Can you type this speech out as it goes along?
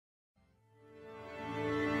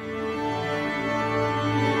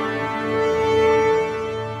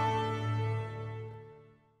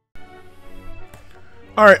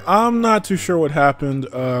Alright, I'm not too sure what happened.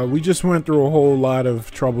 We just went through a whole lot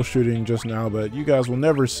of troubleshooting just now, but you guys will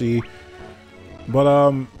never see. But,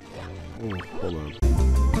 ooh, hold on.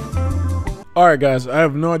 Alright guys, I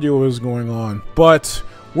have no idea what is going on, but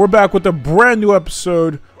we're back with a brand new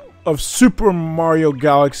episode of Super Mario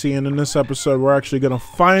Galaxy, and in this episode we're actually going to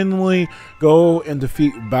finally go and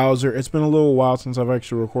defeat Bowser. It's been a little while since I've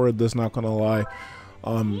actually recorded this, not going to lie.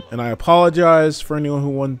 And I apologize for anyone who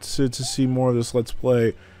wanted to see more of this Let's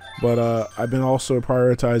Play, but I've been also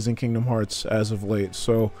prioritizing Kingdom Hearts as of late,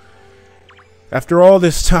 so after all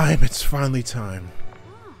this time, it's finally time.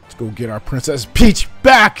 Let's go get our Princess Peach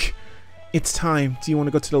back! It's time. Do you want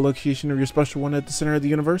to go to the location of your special one at the center of the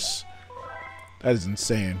universe? That is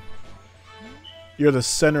insane. You're the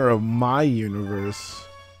center of my universe.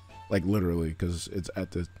 Like, literally, because it's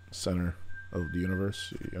at the center of the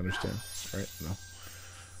universe. You understand? Right? No.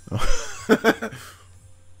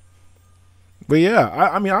 But yeah,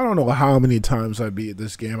 I mean, I don't know how many times I beat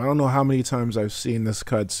this game. I don't know how many times I've seen this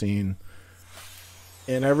cutscene.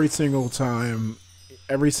 And every single time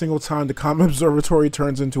the Comet Observatory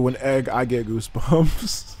turns into an egg, I get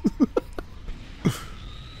goosebumps.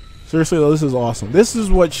 Seriously though, this is awesome. This is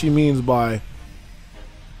what she means by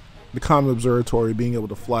the Comet Observatory being able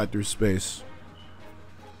to fly through space.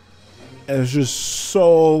 And it's just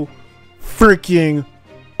so freaking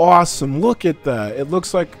awesome. Look at that. It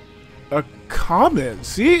looks like a comet.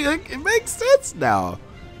 See, it makes sense now.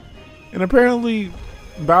 And apparently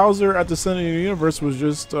Bowser at the center of the universe was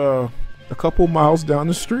just a couple miles down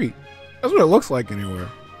the street. That's what it looks like anywhere.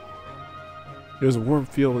 There's a worm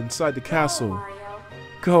field inside the castle.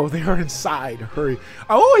 Go, they are inside. Hurry.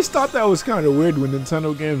 I always thought that was kind of weird when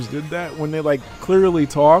Nintendo games did that, when they like clearly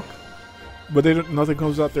talk, but nothing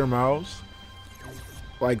comes out their mouths.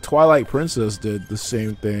 Like Twilight Princess did the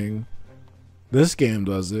same thing. This game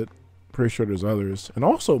does it. Pretty sure there's others. And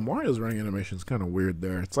also Mario's running animation is kind of weird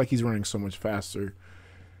there. It's like he's running so much faster.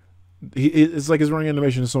 It's like his running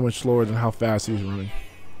animation is so much slower than how fast he's running.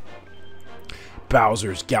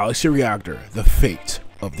 Bowser's Galaxy Reactor, the fate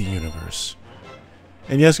of the universe.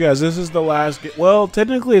 And yes, guys, this is the last. Well,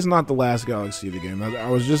 technically, it's not the last Galaxy of the game. I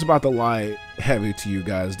was just about to lie heavy to you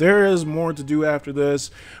guys. There is more to do after this,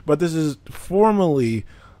 but this is formally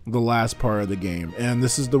the last part of the game, and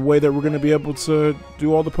this is the way that we're going to be able to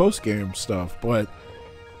do all the post-game stuff. But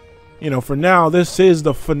you know, for now, this is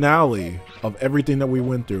the finale of everything that we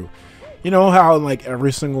went through. You know how in like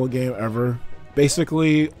every single game ever,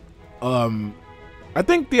 basically, I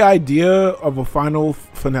think the idea of a final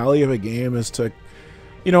finale of a game is to,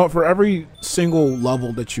 you know, for every single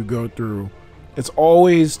level that you go through, it's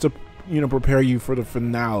always to, you know, prepare you for the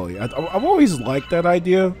finale. I've always liked that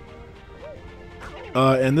idea,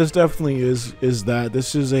 and this definitely is that.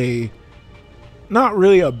 This is a not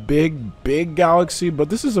really a big galaxy,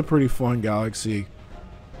 but this is a pretty fun galaxy,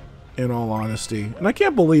 in all honesty. And I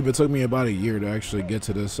can't believe it took me about a year to actually get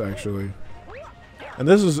to this, actually. And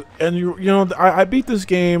this is, and you know, I beat this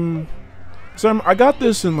game. So I got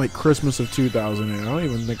this in like Christmas of 2008. I don't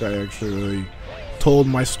even think I actually really told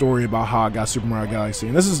my story about how I got Super Mario Galaxy.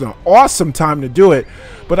 And this is an awesome time to do it.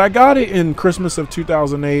 But I got it in Christmas of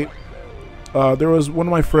 2008. There was one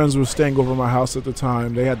of my friends was staying over my house at the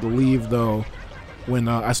time. They had to leave though when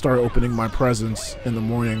I started opening my presents in the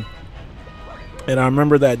morning. And I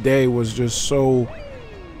remember that day was just so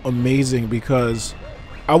amazing because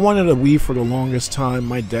I wanted a Wii for the longest time.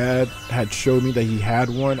 My dad had showed me that he had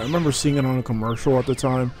one. I remember seeing it on a commercial at the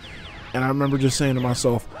time, and I remember just saying to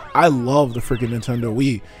myself, I love the freaking Nintendo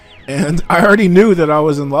Wii. And I already knew that I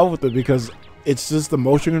was in love with it because it's just the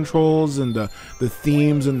motion controls and the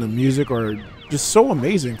themes and the music are just so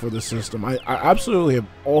amazing for the system. I absolutely have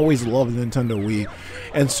always loved the Nintendo Wii,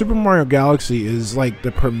 and Super Mario Galaxy is like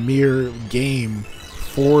the premier game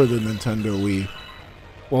for the Nintendo Wii.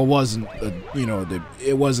 Well, it wasn't, you know,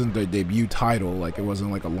 it wasn't the debut title, like it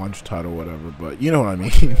wasn't like a launch title or whatever, but you know what I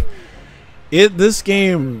mean. This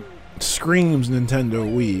game screams Nintendo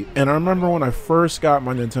Wii, and I remember when I first got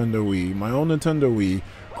my Nintendo Wii, my own Nintendo Wii,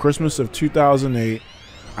 Christmas of 2008,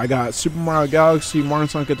 I got Super Mario Galaxy, Mario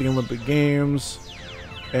Sonic at the Olympic Games,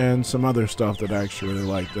 and some other stuff that I actually really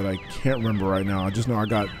liked that I can't remember right now. I just know I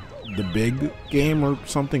got the big game or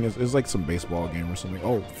something. It's like some baseball game or something.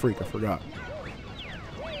 Oh, freak, I forgot.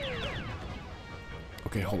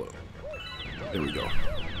 Okay, hold up. There we go.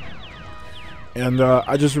 And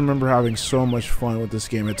I just remember having so much fun with this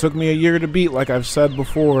game. It took me a year to beat, like I've said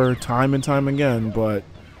before, time and time again, but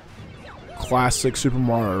classic Super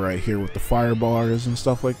Mario right here with the firebars and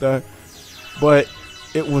stuff like that. But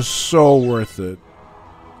it was so worth it.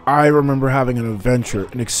 I remember having an adventure,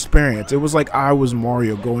 an experience. It was like I was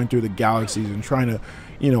Mario going through the galaxies and trying to,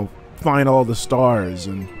 you know, find all the stars.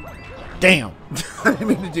 And damn, I didn't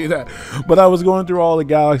mean to do that. But I was going through all the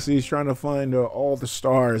galaxies trying to find all the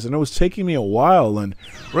stars, and it was taking me a while. And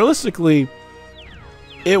realistically,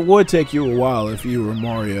 it would take you a while if you were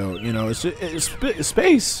Mario. You know, it's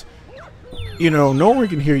space. You know, no one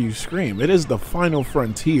can hear you scream. It is the final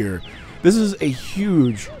frontier. This is a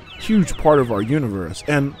huge part of our universe.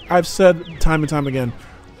 And I've said time and time again,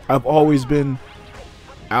 I've always been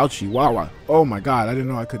ouchie. Wow. Oh my god, I didn't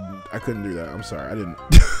know I couldn't do that. I'm sorry, I didn't.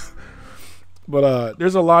 But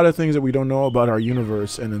there's a lot of things that we don't know about our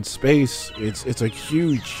universe, and in space, it's a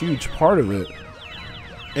huge part of it.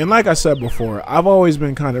 And like I said before, I've always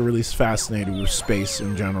been kind of really fascinated with space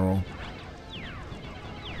in general.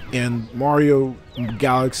 And Mario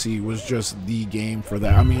Galaxy was just the game for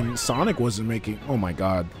that. I mean, Sonic wasn't making... Oh my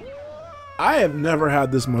god. I have never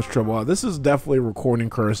had this much trouble. This is definitely a recording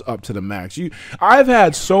curse up to the max. I've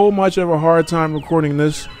had so much of a hard time recording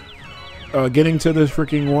this. Getting to this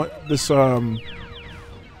freaking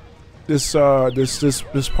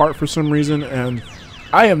this part for some reason, and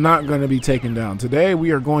I am not going to be taken down. Today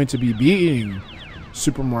we are going to be beating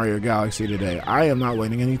Super Mario Galaxy today. I am not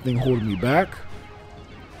letting anything hold me back.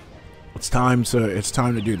 It's time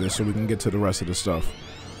to do this so we can get to the rest of the stuff.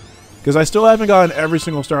 Because I still haven't gotten every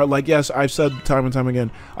single star. Like, yes, I've said time and time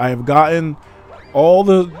again, I have gotten all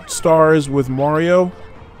the stars with Mario,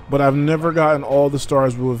 but I've never gotten all the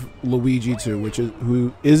stars with Luigi too,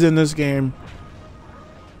 who is in this game.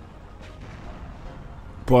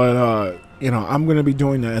 But you know, I'm gonna be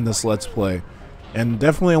doing that in this Let's Play, and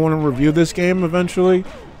definitely I want to review this game eventually.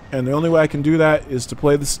 And the only way I can do that is to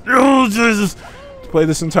play this. Oh Jesus! To play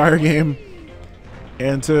this entire game,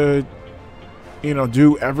 and to, you know,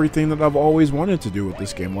 do everything that I've always wanted to do with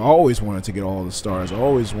this game. I always wanted to get all the stars. I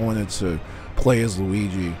always wanted to play as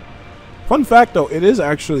Luigi. Fun fact though, it is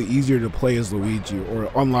actually easier to play as Luigi or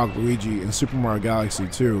unlock Luigi in Super Mario Galaxy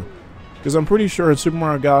 2. Because I'm pretty sure in Super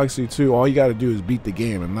Mario Galaxy 2, all you gotta do is beat the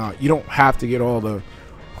game, and you don't have to get all the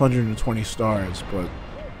 120 stars. But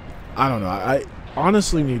I don't know, I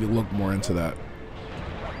honestly need to look more into that.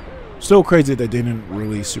 Still crazy that they didn't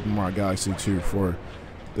release Super Mario Galaxy 2 for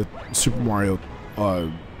the Super Mario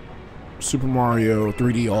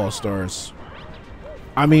 3D All-Stars.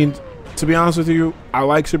 I mean, to be honest with you, I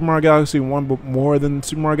like Super Mario Galaxy 1 more than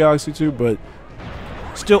Super Mario Galaxy 2, but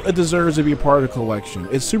still, it deserves to be a part of the collection.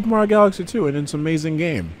 It's Super Mario Galaxy 2, and it's an amazing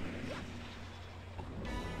game.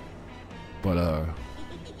 But,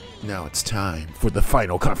 now it's time for the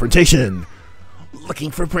final confrontation.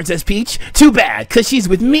 Looking for Princess Peach? Too bad, because she's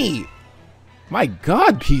with me. My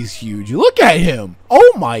god, he's huge. Look at him.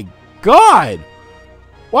 Oh my god.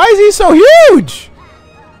 Why is he so huge?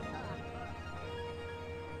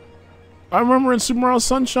 I remember in Super Mario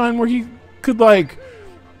Sunshine where he could, like,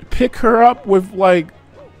 pick her up with, like,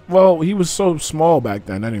 well, he was so small back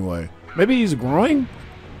then anyway. Maybe he's growing?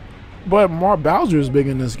 But Bowser is big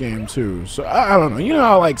in this game too. So, I don't know. You know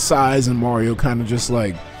how, like, size in Mario kind of just,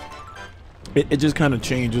 like, it just kind of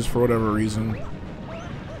changes for whatever reason.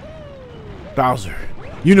 Bowser,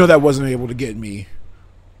 you know that wasn't able to get me.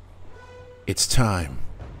 It's time.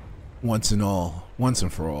 Once and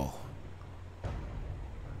for all.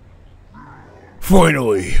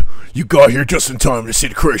 Finally, you got here just in time to see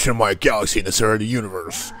the creation of my galaxy in this area of the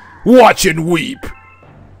universe. Watch and weep.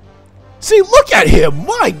 See, look at him.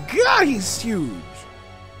 My god, he's huge.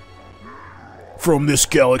 From this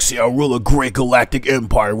galaxy, I'll rule a great galactic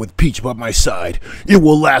empire with Peach by my side. It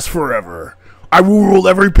will last forever. I will rule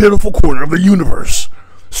every pitiful corner of the universe.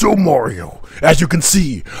 So Mario, as you can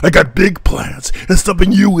see, I got big plans, and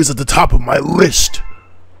stopping you is at the top of my list.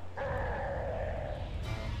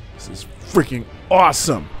 This is freaking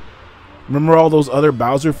awesome. Remember all those other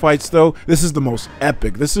Bowser fights though? This is the most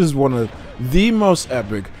epic. This is one of the most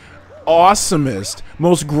epic, awesomest,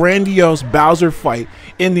 most grandiose Bowser fight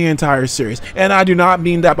in the entire series. And I do not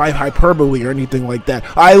mean that by hyperbole or anything like that.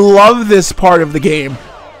 I love this part of the game.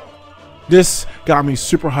 This got me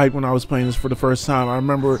super hyped when I was playing this for the first time. I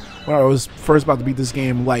remember when I was first about to beat this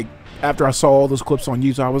game, like, after I saw all those clips on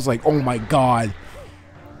YouTube, I was like, oh my god,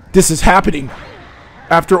 this is happening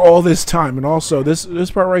after all this time. And also, this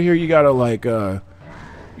part right here, you gotta, like, you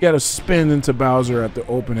gotta spin into Bowser at the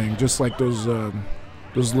opening, just like those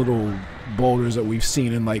little boulders that we've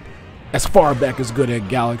seen in, like, as far back as Good Egg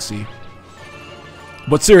Galaxy.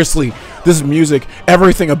 But seriously, this music,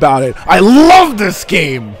 everything about it, I love this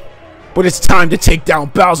game! But it's time to take down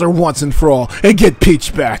Bowser once and for all and get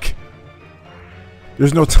Peach back.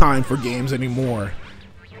 There's no time for games anymore.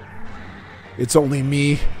 It's only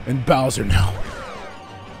me and Bowser now.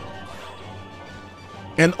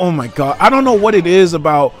 And oh my god, I don't know what it is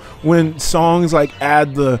about when songs like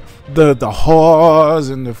add the haws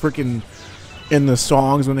and the freaking in the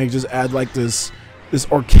songs, when they just add like this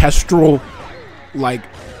orchestral, like,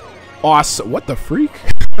 awesome. What the freak?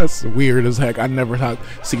 That's weird as heck. I never had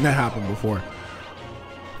seen that happen before.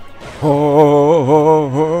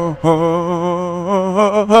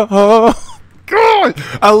 God,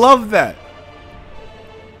 I love that.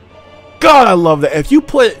 God, I love that. If you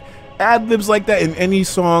put ad-libs like that in any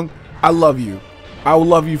song, I love you. I will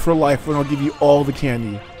love you for life, and I'll give you all the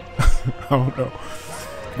candy. I don't know.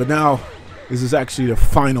 But now, this is actually the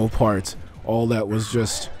final part. All that was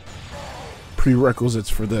just prerequisites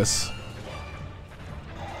for this.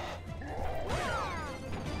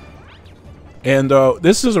 And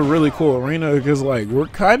this is a really cool arena because, like, we're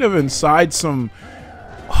kind of inside some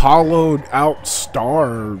hollowed out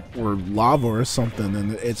star or lava or something,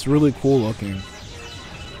 and it's really cool looking.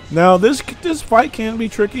 Now, this fight can be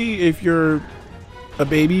tricky if you're a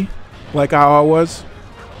baby, like how I was.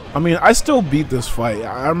 I mean, I still beat this fight.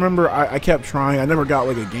 I remember I kept trying. I never got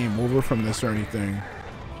like a game over from this or anything.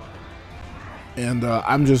 And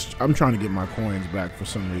I'm trying to get my coins back for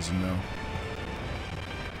some reason though.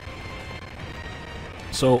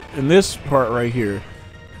 So in this part right here,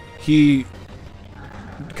 he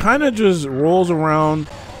kind of just rolls around,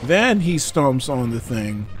 then he stomps on the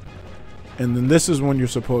thing, and then this is when you're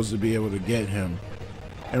supposed to be able to get him.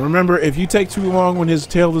 And remember, if you take too long when his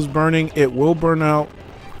tail is burning, it will burn out.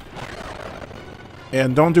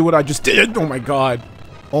 And don't do what I just did. Oh my god.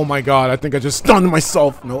 Oh my god, I think I just stunned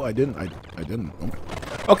myself. No, I didn't. I didn't.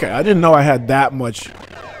 Okay, I didn't know I had that much.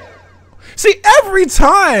 See, every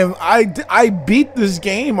time I beat this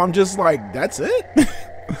game, I'm just like, that's it?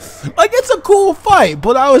 Like, it's a cool fight,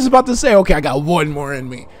 but I was about to say, okay, I got one more in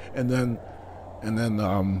me. And then,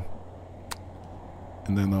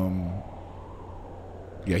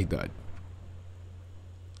 yeah, he died.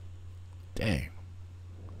 Dang.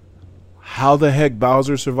 How the heck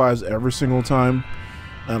Bowser survives every single time,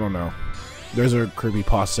 I don't know. There's a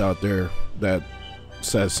creepypasta out there that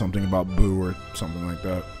says something about Boo or something like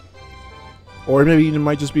that. Or maybe it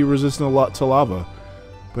might just be resistant a lot to lava.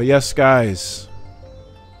 But yes, guys,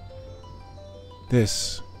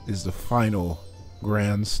 this is the final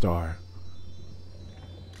Grand Star.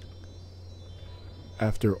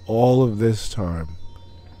 After all of this time,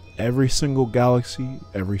 every single galaxy,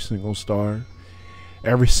 every single star,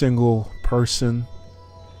 every single person,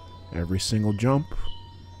 every single jump,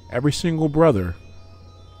 every single brother,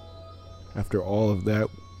 after all of that,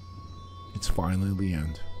 it's finally the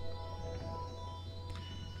end.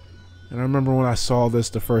 And I remember when I saw this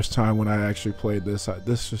the first time when I actually played this,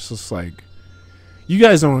 this was just like, you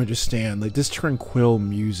guys don't understand, like this tranquil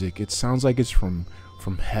music, it sounds like it's from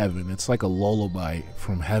heaven. It's like a lullaby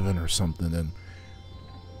from heaven or something.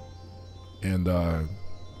 And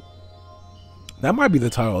that might be the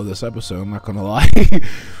title of this episode, I'm not gonna lie.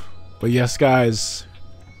 But yes, guys,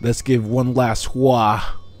 let's give one last wah.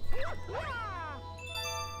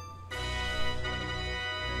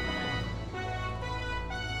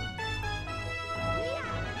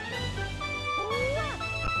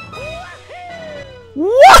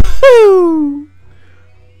 Woohoo!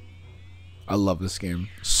 I love this game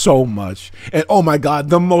so much. And oh my god,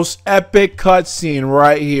 the most epic cutscene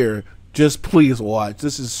right here. Just please watch.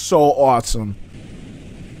 This is so awesome.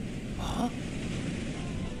 Huh?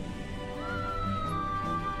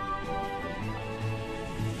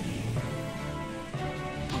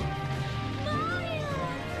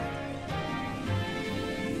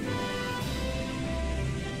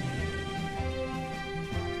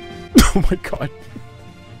 Oh my god.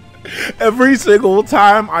 Every single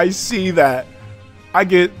time I see that, I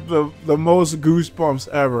get the most goosebumps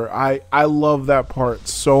ever. I love that part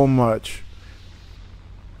so much.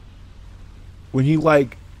 When he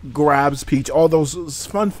like grabs Peach, all those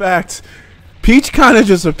fun facts. Peach kind of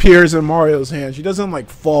just appears in Mario's hand. She doesn't like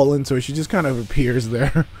fall into it. She just kind of appears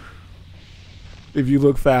there. If you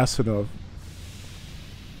look fast enough.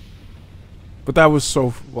 But that was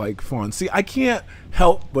so like fun. See, I can't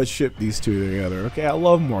help but ship these two together. Okay, I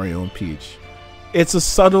love Mario and Peach. It's a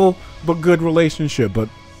subtle but good relationship, but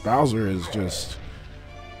Bowser's just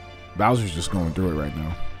going through it right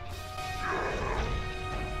now.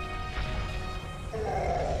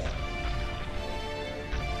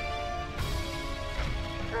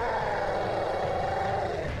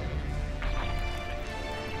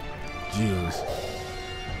 Jesus.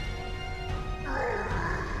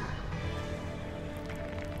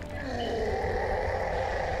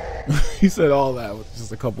 He said all that with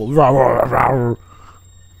just a couple.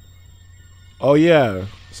 Oh yeah.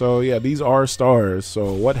 So yeah, these are stars.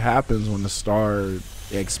 So what happens when the star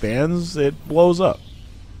it expands, it blows up.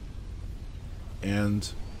 And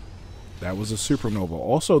that was a supernova.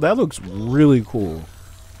 Also, that looks really cool.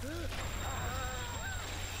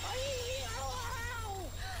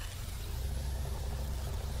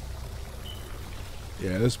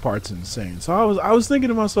 Yeah, this part's insane. So I was thinking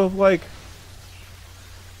to myself, like,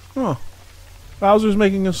 huh, Bowser's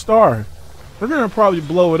making a star. We're gonna probably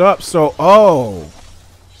blow it up. So, oh,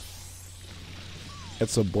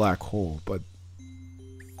 it's a black hole, but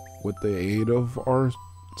with the aid of our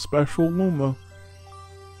special Luma,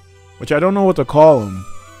 which I don't know what to call him.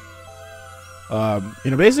 You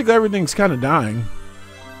know, basically everything's kind of dying,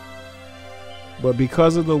 but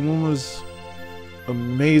because of the Luma's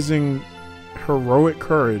amazing heroic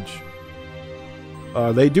courage,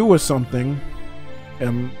 they do us something.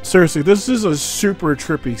 And seriously, this is a super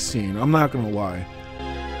trippy scene, I'm not gonna lie.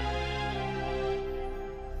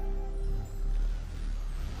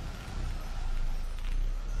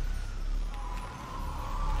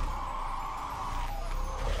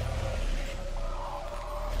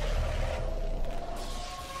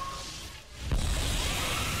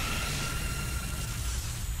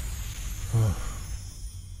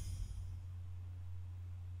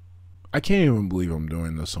 I can't even believe I'm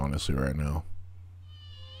doing this honestly right now.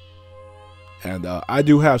 And I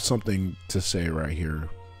do have something to say right here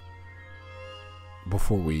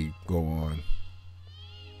before we go on.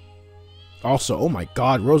 Also, oh my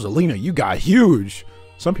god, Rosalina, you got huge.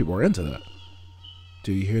 Some people are into that.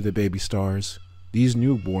 Do you hear the baby stars? These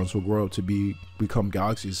newborns will grow up to become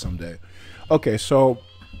galaxies someday. Okay, so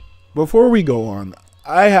before we go on,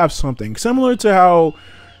 I have something similar to how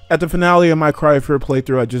at the finale of my Cry for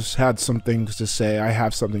playthrough, I just had some things to say. I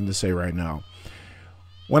have something to say right now.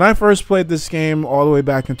 When I first played this game all the way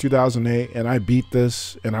back in 2008 and I beat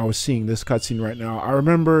this and I was seeing this cutscene right now, I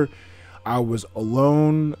remember I was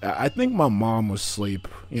alone. I think my mom was asleep,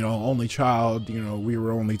 you know, only child, you know, we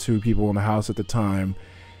were only 2 people in the house at the time.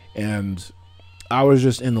 And I was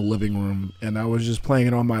just in the living room and I was just playing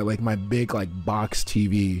it on my big box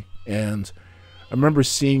TV. And I remember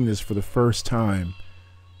seeing this for the first time.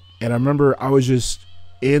 And I remember I was just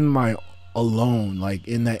in my alone, like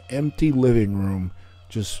in that empty living room,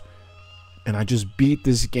 and I just beat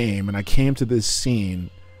this game and I came to this scene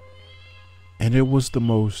and it was the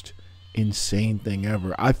most insane thing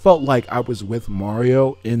ever. I felt like I was with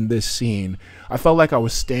Mario in this scene. I felt like I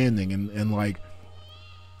was standing and like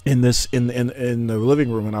in the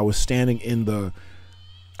living room, and I was standing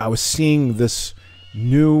I was seeing this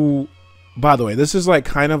new, by the way, this is like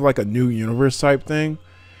kind of like a new universe type thing.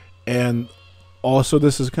 And also,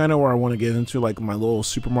 this is kind of where I want to get into like my little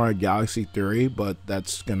Super Mario Galaxy theory, but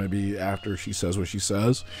that's going to be after she says what she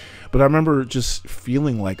says. But I remember just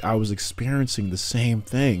feeling like I was experiencing the same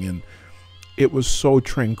thing, and it was so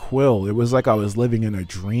tranquil. It was like I was living in a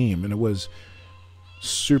dream, and it was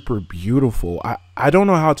super beautiful. I don't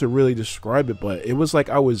know how to really describe it, but it was like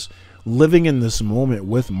I was living in this moment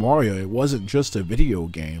with Mario. It wasn't just a video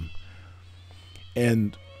game.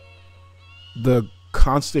 And the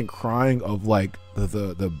constant crying of like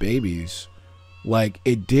the babies, like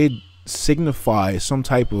it did signify some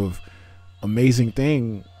type of amazing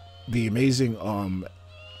thing, the amazing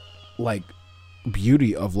like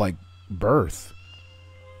beauty of like birth.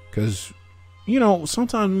 Because, you know,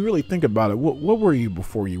 sometimes we really think about it. What were you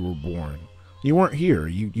before you were born? You weren't here.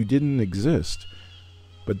 You didn't exist.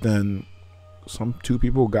 But then some 2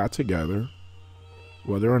 people got together,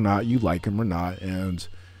 whether or not you like them or not, and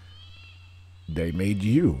they made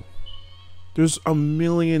you. There's a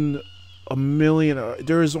million,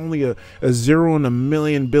 there is only a 0 in a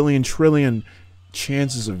million, billion, trillion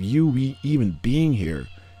chances of you even being here.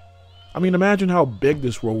 I mean, imagine how big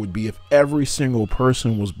this world would be if every single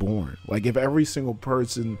person was born. Like, if every single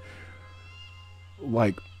person,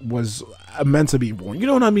 like, was meant to be born. You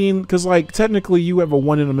know what I mean? Because, like, technically you have a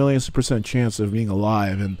 1 in a million% chance of being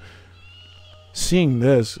alive. And seeing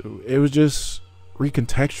this, it was just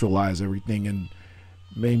recontextualize everything and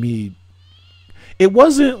made me, it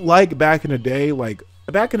wasn't like back in the day. Like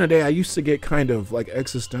back in the day I used to get kind of like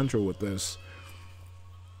existential with this,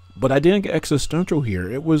 but I didn't get existential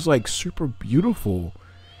here. It was like super beautiful.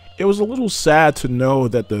 It was a little sad to know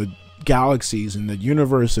that the galaxies and the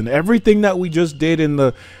universe and everything that we just did in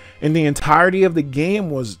the entirety of the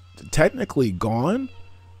game was technically gone,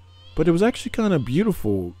 but it was actually kind of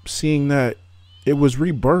beautiful seeing that it was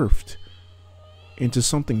rebirthed into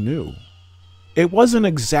something new. It wasn't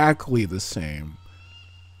exactly the same,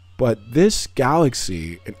 but this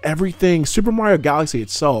galaxy and everything, Super Mario Galaxy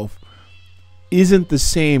itself, isn't the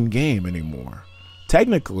same game anymore.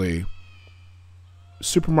 Technically,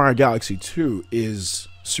 Super Mario Galaxy 2 is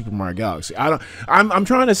Super Mario Galaxy. I'm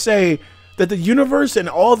trying to say that the universe and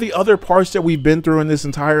all the other parts that we've been through in this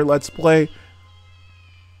entire Let's Play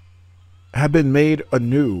have been made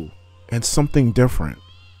anew and something different.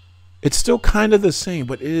 It's still kind of the same,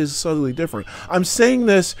 but it is subtly different. I'm saying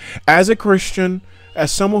this as a Christian,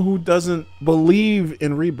 as someone who doesn't believe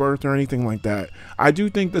in rebirth or anything like that. I do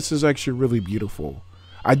think this is actually really beautiful.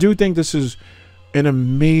 I do think this is an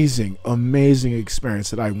amazing, amazing experience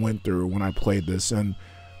that I went through when I played this. And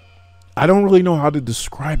I don't really know how to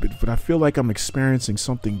describe it, but I feel like I'm experiencing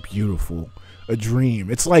something beautiful, a dream.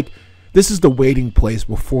 It's like this is the waiting place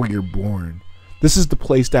before you're born. This is the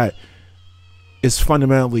place that is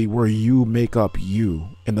fundamentally where you make up you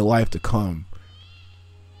in the life to come.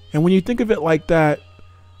 And when you think of it like that,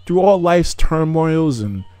 through all life's turmoils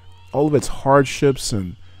and all of its hardships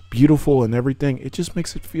and beautiful and everything, it just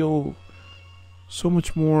makes it feel so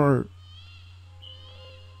much more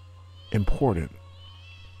important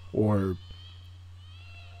or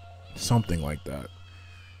something like that.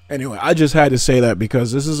 Anyway, I just had to say that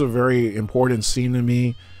because this is a very important scene to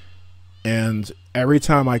me, and every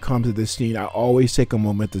time I come to this scene, I always take a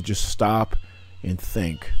moment to just stop and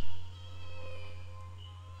think.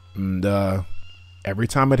 And every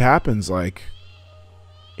time it happens, like,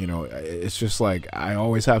 you know, it's just like I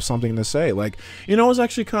always have something to say. Like, you know, it's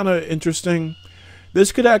actually kind of interesting.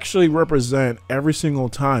 This could actually represent every single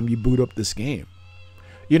time you boot up this game.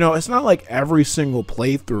 You know, it's not like every single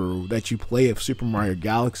playthrough that you play of Super Mario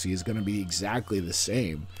Galaxy is going to be exactly the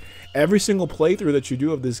same. Every single playthrough that you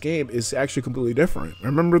do of this game is actually completely different.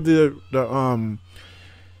 Remember the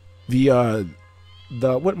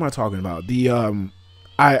what am I talking about?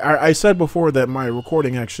 I said before that my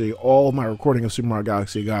recording all my recording of Super Mario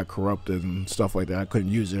Galaxy got corrupted and stuff like that. I couldn't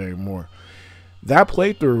use it anymore. That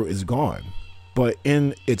playthrough is gone, but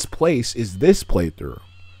in its place is this playthrough.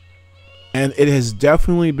 And it has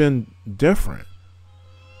definitely been different.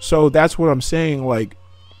 So that's what I'm saying. Like,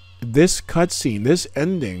 this cutscene, this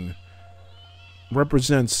ending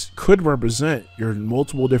could represent your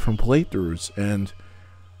multiple different playthroughs, and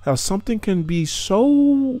how something can be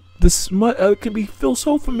so feel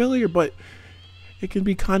so familiar, but it can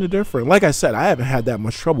be kind of different. Like I said, I haven't had that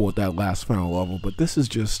much trouble with that last final level, but this is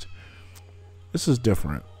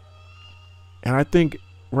different. And I think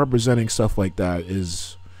representing stuff like that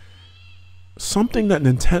is something that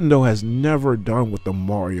Nintendo has never done with the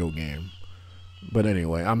Mario game. But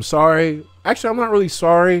anyway, I'm sorry. Actually, I'm not really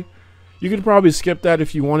sorry. You could probably skip that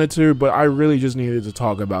if you wanted to, but I really just needed to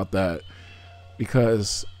talk about that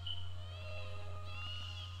because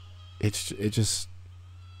it just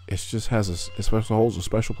holds a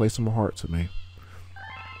special place in my heart to me.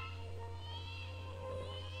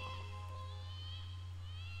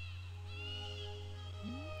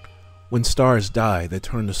 When stars die, they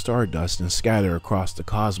turn to stardust and scatter across the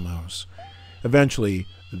cosmos. Eventually,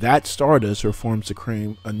 that stardust reforms to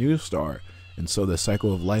create a new star, and so the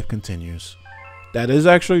cycle of life continues. That is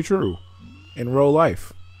actually true in real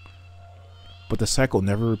life. But the cycle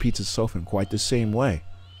never repeats itself in quite the same way.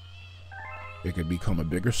 It could become a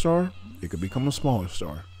bigger star, it could become a smaller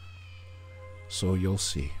star. So you'll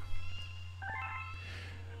see.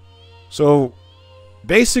 So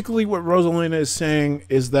basically what Rosalina is saying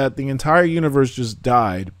is that the entire universe just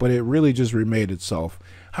died, but it really just remade itself.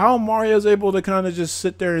 How Mario's able to kind of just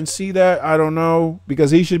sit there and see that, I don't know,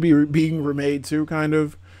 because he should be being remade too, kind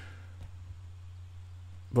of.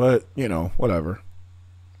 But, you know, whatever.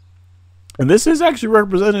 And this is actually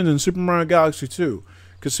represented in Super Mario Galaxy 2.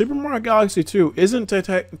 Because Super Mario Galaxy 2 isn't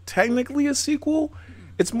technically a sequel.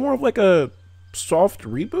 It's more of like a soft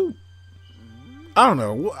reboot. I don't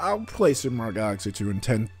know. I'll play Super Mario Galaxy 2 in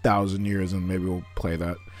 10,000 years and maybe we'll play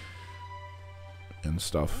that and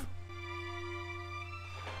stuff.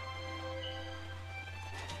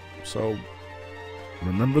 So,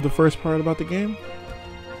 remember the first part about the game?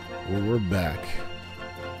 Well, we're back.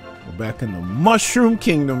 We're back in the Mushroom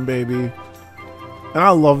Kingdom, baby. And I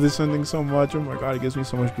love this ending so much. Oh my god, it gives me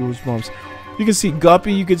so much goosebumps. You can see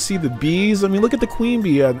Guppy, you can see the bees. I mean, look at the queen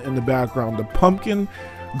bee in the background. The pumpkin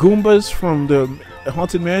Goombas from the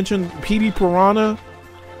Haunted Mansion. Petey Piranha.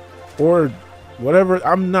 Or whatever.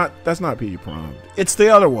 That's not Petey Piranha. It's the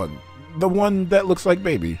other one. The one that looks like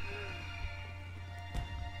Baby.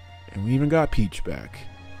 And we even got Peach back.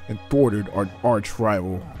 And thwarted our arch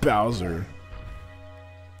rival, Bowser.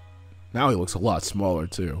 Now he looks a lot smaller,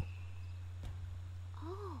 too.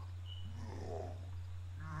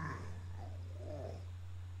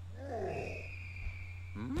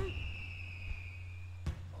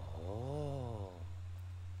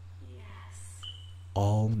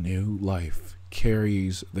 All new life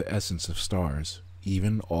carries the essence of stars,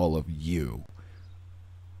 even all of you.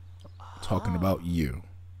 talking about you.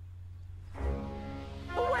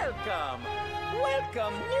 Welcome!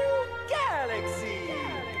 Welcome, new galaxy!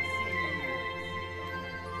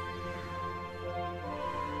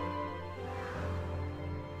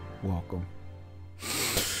 Welcome.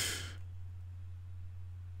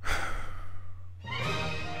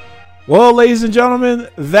 Well, ladies and gentlemen,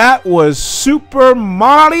 that was Super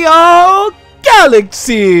Mario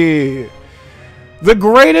Galaxy, the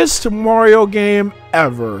greatest Mario game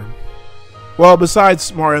ever. Well,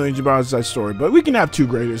 besides Mario and Bowser's Story, but we can have two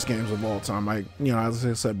greatest games of all time. As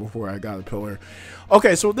I said before, I got a pillar.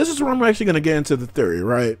 Okay, so this is where I'm actually going to get into the theory,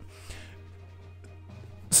 right?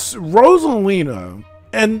 Rosalina,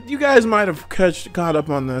 and you guys might have caught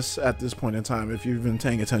up on this at this point in time if you've been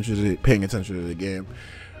paying attention to the game.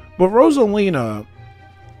 But Rosalina,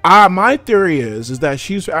 my theory is that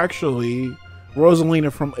she's actually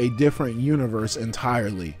Rosalina from a different universe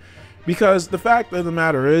entirely. Because the fact of the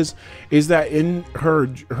matter is that in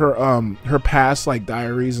her past like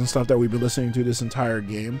diaries and stuff that we've been listening to this entire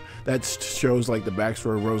game that shows like the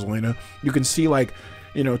backstory of Rosalina, you can see like,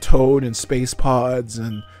 you know, Toad and space pods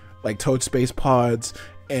and like Toad space pods,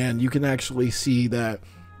 and you can actually see that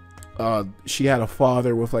she had a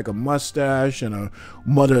father with like a mustache and a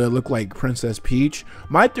mother that looked like Princess Peach.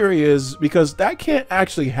 My theory is because that can't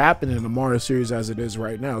actually happen in the Mario series as it is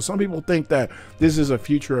right now. Some people think that this is a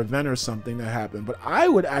future event or something that happened, but I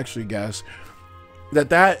would actually guess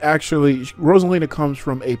that actually Rosalina comes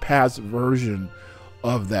from a past version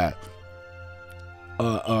of that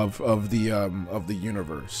of the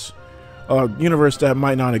universe, universe that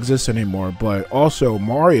might not exist anymore. But also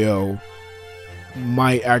Mario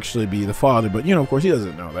might actually be the father, but you know, of course he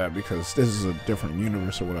doesn't know that because this is a different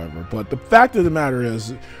universe or whatever. But the fact of the matter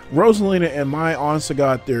is, Rosalina, and my honest to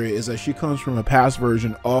God theory is that she comes from a past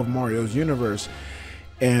version of Mario's universe,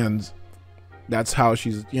 and that's how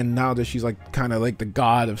she's, you know, now that she's like kind of like the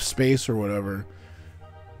god of space or whatever,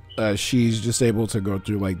 she's just able to go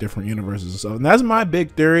through like different universes and stuff. And that's my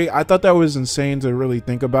big theory. I thought that was insane to really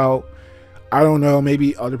think about. I don't know,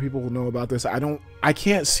 maybe other people will know about this. I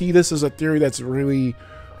can't see this as a theory that's really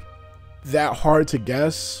that hard to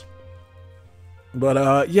guess.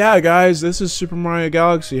 But yeah, guys, this is Super Mario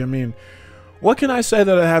Galaxy. I mean, what can I say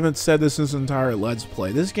that I haven't said this entire Let's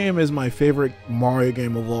Play? This game is my favorite Mario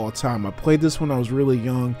game of all time. I played this when I was really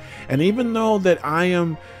young, and even though that I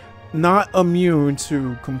am not immune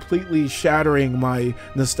to completely shattering my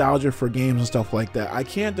nostalgia for games and stuff like that, I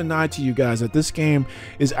can't deny to you guys that this game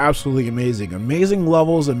is absolutely amazing. Amazing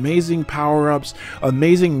levels, amazing power-ups,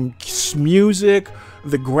 amazing music.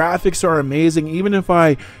 The graphics are amazing. Even if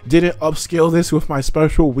I didn't upscale this with my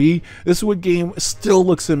special Wii, this game still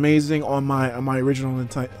looks amazing on my original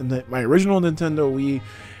Nintendo Wii.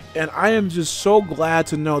 And I am just so glad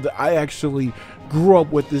to know that I actually grew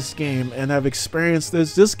up with this game and have experienced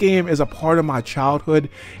this. This game is a part of my childhood.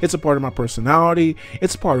 It's a part of my personality.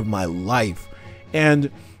 It's a part of my life.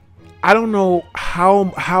 And I don't know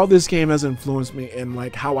how this game has influenced me and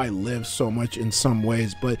like how I live so much in some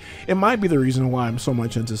ways, but it might be the reason why I'm so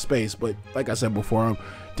much into space. But like I said before,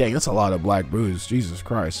 dang, that's a lot of black booze. Jesus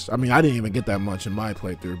Christ. I mean, I didn't even get that much in my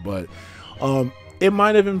playthrough, but it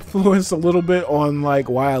might have influenced a little bit on like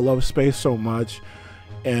why I love space so much.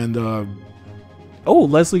 And oh,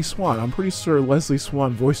 Leslie Swan. I'm pretty sure Leslie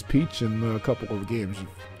Swan voiced Peach in a couple of games.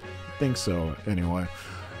 I think so, anyway.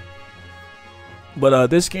 But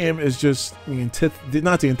this game is just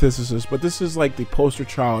not the antithesis, but this is like the poster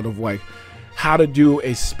child of like how to do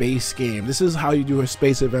a space game. This is how you do a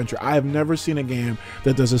space adventure. I have never seen a game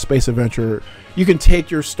that does a space adventure. You can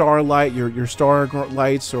take your Starlight, your Star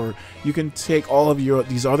Lights, or you can take all of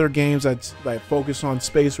these other games that focus on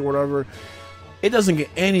space or whatever. It doesn't get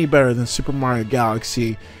any better than Super Mario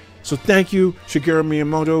Galaxy. So thank you, Shigeru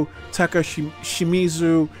Miyamoto, Taka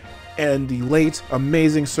Shimizu, and the late,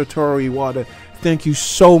 amazing Satoru Iwata. Thank you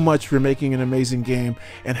so much for making an amazing game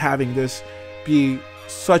and having this be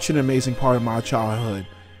such an amazing part of my childhood.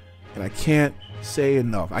 And I can't say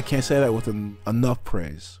enough. I can't say that with enough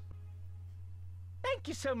praise. Thank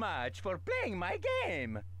you so much for playing my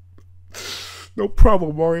game. No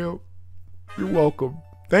problem, Mario. You're welcome.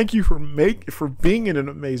 Thank you for being in an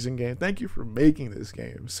amazing game. Thank you for making this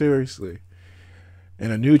game. Seriously.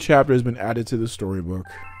 And a new chapter has been added to the storybook.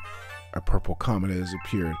 A purple comet has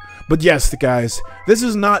appeared. But yes, guys, this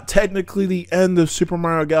is not technically the end of Super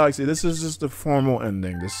Mario Galaxy. This is just the formal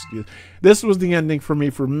ending. This was the ending for me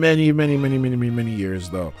for many years,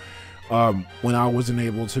 though. When I wasn't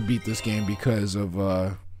able to beat this game because of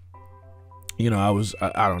you know,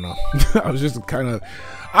 I don't know. I was just kind of,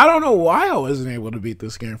 I don't know why I wasn't able to beat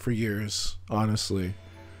this game for years, honestly.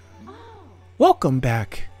 Welcome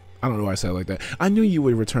back. I don't know why I said it like that. I knew you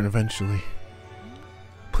would return eventually.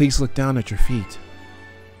 Please look down at your feet.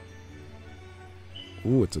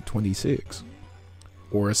 Ooh, it's a 26.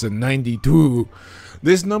 Or it's a 92.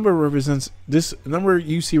 This number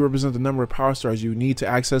you see represents the number of power stars you need to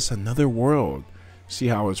access another world. See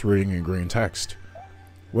how it's reading in green text.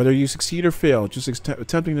 Whether you succeed or fail, just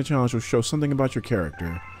attempting the challenge will show something about your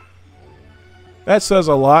character. That says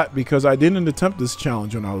a lot because I didn't attempt this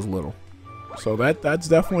challenge when I was little. So that's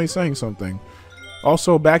definitely saying something.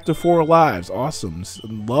 Also, back to 4 lives. Awesome.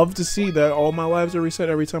 Love to see that all my lives are reset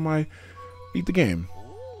every time I beat the game.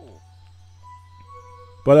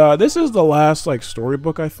 But this is the last like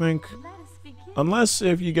storybook, I think. Unless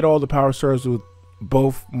if you get all the power stars with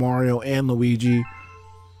both Mario and Luigi,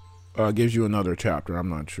 gives you another chapter. I'm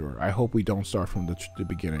not sure. I hope we don't start from the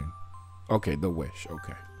beginning. Okay, the wish.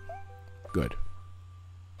 Okay, good.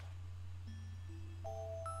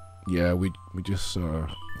 Yeah, we just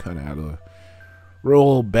kind of had a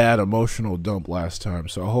real bad emotional dump last time,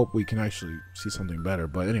 so I hope we can actually see something better.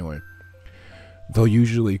 But anyway, though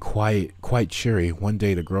usually quite cheery, one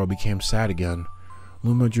day the girl became sad again.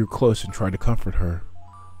 Luma drew close and tried to comfort her.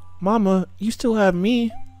 Mama, you still have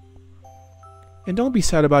me. And don't be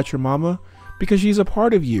sad about your mama, because she's a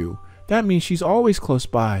part of you. That means she's always close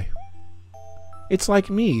by. It's like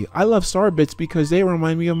me. I love star bits because they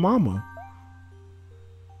remind me of mama.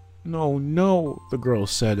 No, no, the girl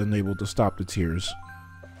said, unable to stop the tears.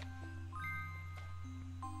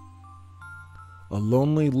 A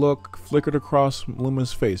lonely look flickered across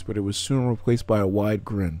Luma's face, but it was soon replaced by a wide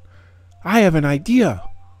grin. I have an idea!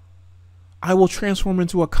 I will transform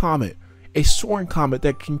into a comet, a soaring comet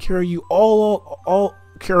that can carry you all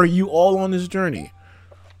on this journey.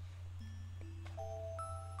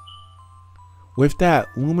 With that,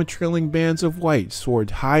 Luma trailing bands of white soared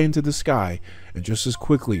high into the sky and just as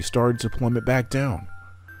quickly started to plummet back down.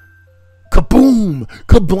 Kaboom!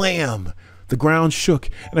 Kablam! The ground shook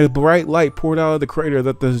and a bright light poured out of the crater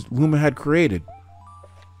that the Luma had created.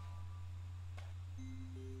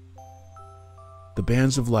 The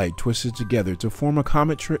bands of light twisted together to form a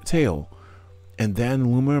comet tail, and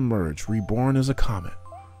then Luma emerged, reborn as a comet.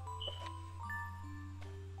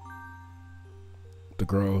 The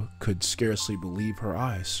girl could scarcely believe her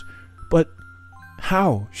eyes. But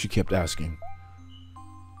how? She kept asking.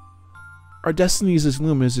 Our destinies as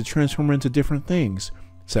Luma is to transform into different things,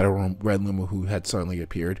 said a red Luma who had suddenly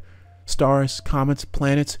appeared. Stars, comets,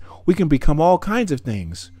 planets, we can become all kinds of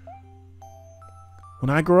things. When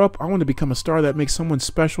I grow up, I want to become a star that makes someone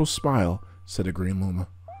special smile, said a green Luma.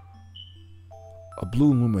 A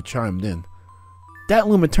blue Luma chimed in. That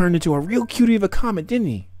Luma turned into a real cutie of a comet, didn't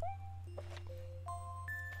he?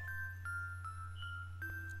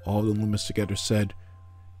 All the Lumas together said,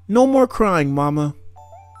 No more crying, Mama.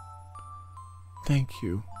 Thank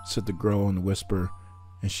you, said the girl in a whisper,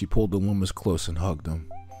 and she pulled the Lumas close and hugged them.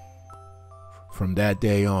 From that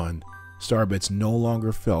day on, starbits no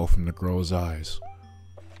longer fell from the girl's eyes.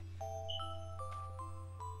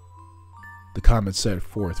 The comet set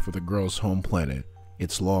forth for the girl's home planet,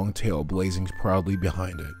 its long tail blazing proudly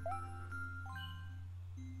behind it.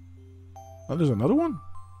 Oh, there's another one?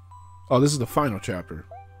 Oh, this is the final chapter.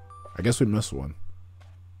 I guess we missed one.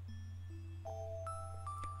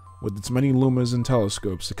 With its many lumas and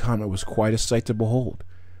telescopes, the comet was quite a sight to behold.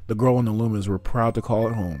 The girl and the lumas were proud to call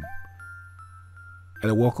it home. At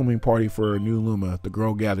a welcoming party for a new luma, the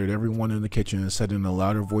girl gathered everyone in the kitchen and said in a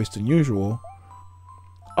louder voice than usual,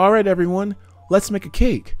 Alright everyone, let's make a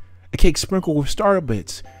cake sprinkled with star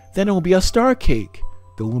bits, then it will be a star cake.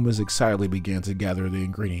 The lumas excitedly began to gather the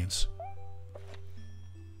ingredients.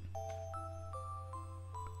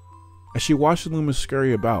 As she watched the lumas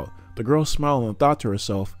scurry about, the girl smiled and thought to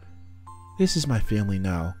herself, This is my family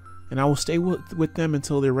now, and I will stay with them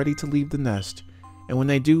until they're ready to leave the nest, and when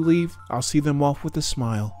they do leave, I'll see them off with a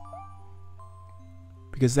smile.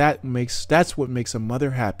 Because that's what makes a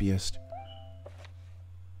mother happiest.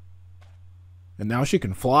 And now she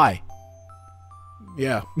can fly.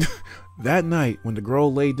 Yeah. That night, when the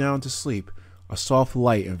girl lay down to sleep, a soft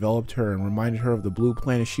light enveloped her and reminded her of the blue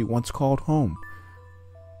planet she once called home.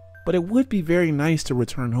 But it would be very nice to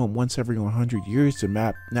return home once every 100 years to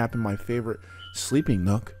nap in my favorite sleeping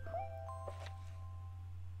nook.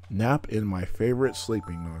 Nap in my favorite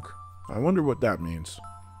sleeping nook. I wonder what that means.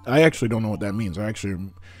 I actually don't know what that means.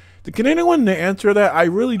 Can anyone answer that? I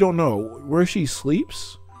really don't know. Where she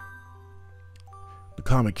sleeps? The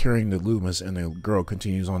comet carrying the lumas and the girl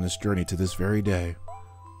continues on this journey to this very day.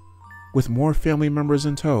 With more family members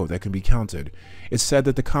in tow that can be counted, it's said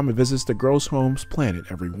that the comet visits the girl's home's planet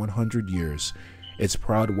every 100 years, its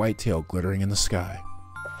proud white tail glittering in the sky.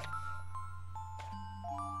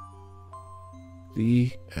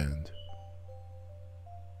 The end.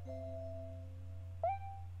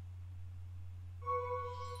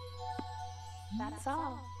 That's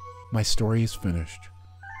all. My story is finished.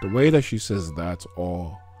 The way that she says that's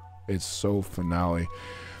all, it's so finale.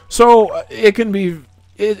 So it can be,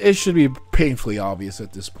 it should be painfully obvious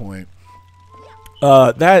at this point.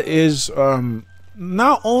 That is,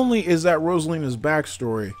 not only is that Rosalina's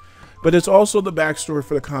backstory, but it's also the backstory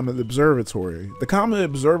for the Comet Observatory. The Comet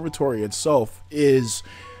Observatory itself is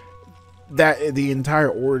that the entire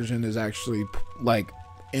origin is actually like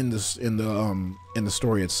in the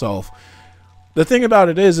story itself. The thing about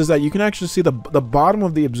it is that you can actually see the bottom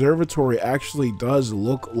of the observatory actually does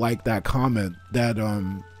look like that comet that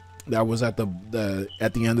that was at the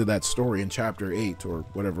end of that story in chapter 8 or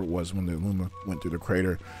whatever it was when the Luma went through the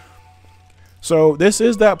crater. So this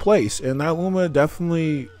is that place, and that Luma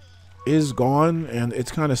definitely is gone, and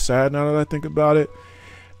it's kind of sad now that I think about it.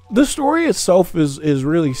 The story itself is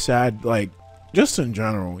really sad, like just in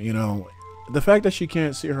general, you know, the fact that she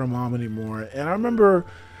can't see her mom anymore. And I remember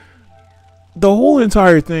the whole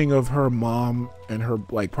entire thing of her mom and her,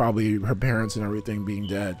 like, probably her parents and everything being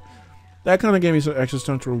dead. That kind of gave me some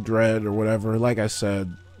existential dread or whatever. Like I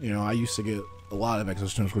said, you know, I used to get a lot of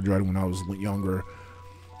existential dread when I was younger,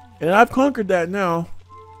 and I've conquered that now.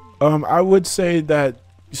 I would say that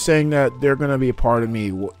saying that they're gonna be a part of me,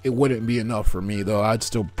 it wouldn't be enough for me, though. I'd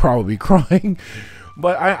still probably be crying.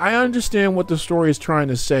 But I understand what the story is trying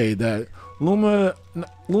to say, that Luma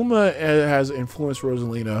has influenced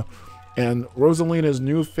Rosalina, and Rosalina's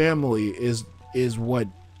new family is what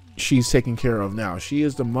she's taking care of now. She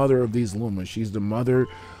is the mother of these Lumas. She's the mother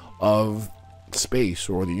of space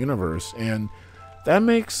or the universe, and that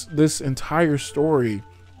makes this entire story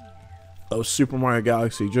of Super Mario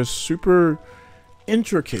Galaxy just super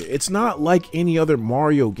intricate. It's not like any other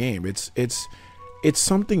Mario game. It's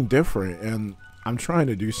something different, and I'm trying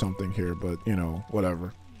to do something here, but you know,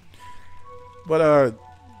 whatever. But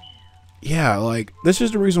yeah, like, this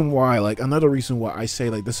is the reason why, like, another reason why I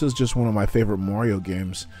say, like, this is just one of my favorite Mario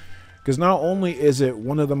games. Because not only is it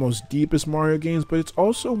one of the most deepest Mario games, but it's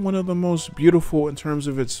also one of the most beautiful in terms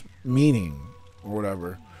of its meaning, or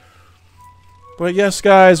whatever. But yes,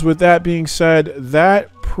 guys, with that being said,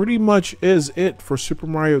 that pretty much is it for Super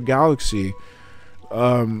Mario Galaxy.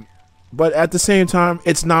 But at the same time,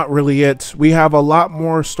 it's not really it. We have a lot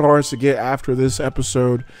more stars to get after this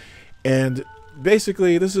episode, and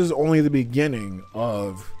basically, this is only the beginning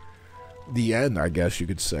of the end, I guess you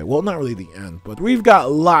could say. Well, not really the end, but we've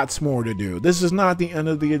got lots more to do. This is not the end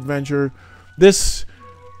of the adventure. This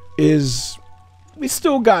is... we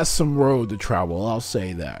still got some road to travel, I'll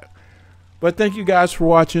say that. But thank you guys for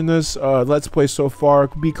watching this Let's Play so far.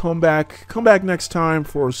 Come back next time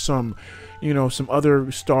for some, you know, some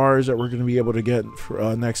other stars that we're going to be able to get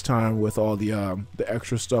for, next time with all the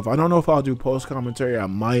extra stuff. I don't know if I'll do post commentary. I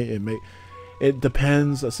might. It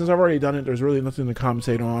depends. Since I've already done it, there's really nothing to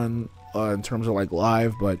commentate on in terms of like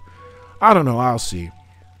live, but I don't know. I'll see.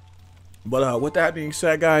 But with that being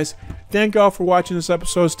said, guys, thank y'all for watching this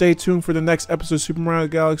episode. Stay tuned for the next episode of Super Mario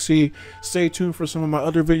Galaxy. Stay tuned for some of my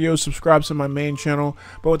other videos. Subscribe to my main channel.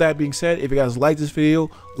 But with that being said, if you guys like this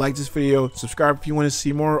video, subscribe if you want to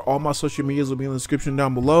see more. All my social medias will be in the description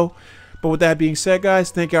down below. But with that being said,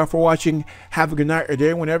 guys, thank y'all for watching. Have a good night or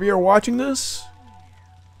day whenever you're watching this.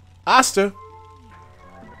 Hasta.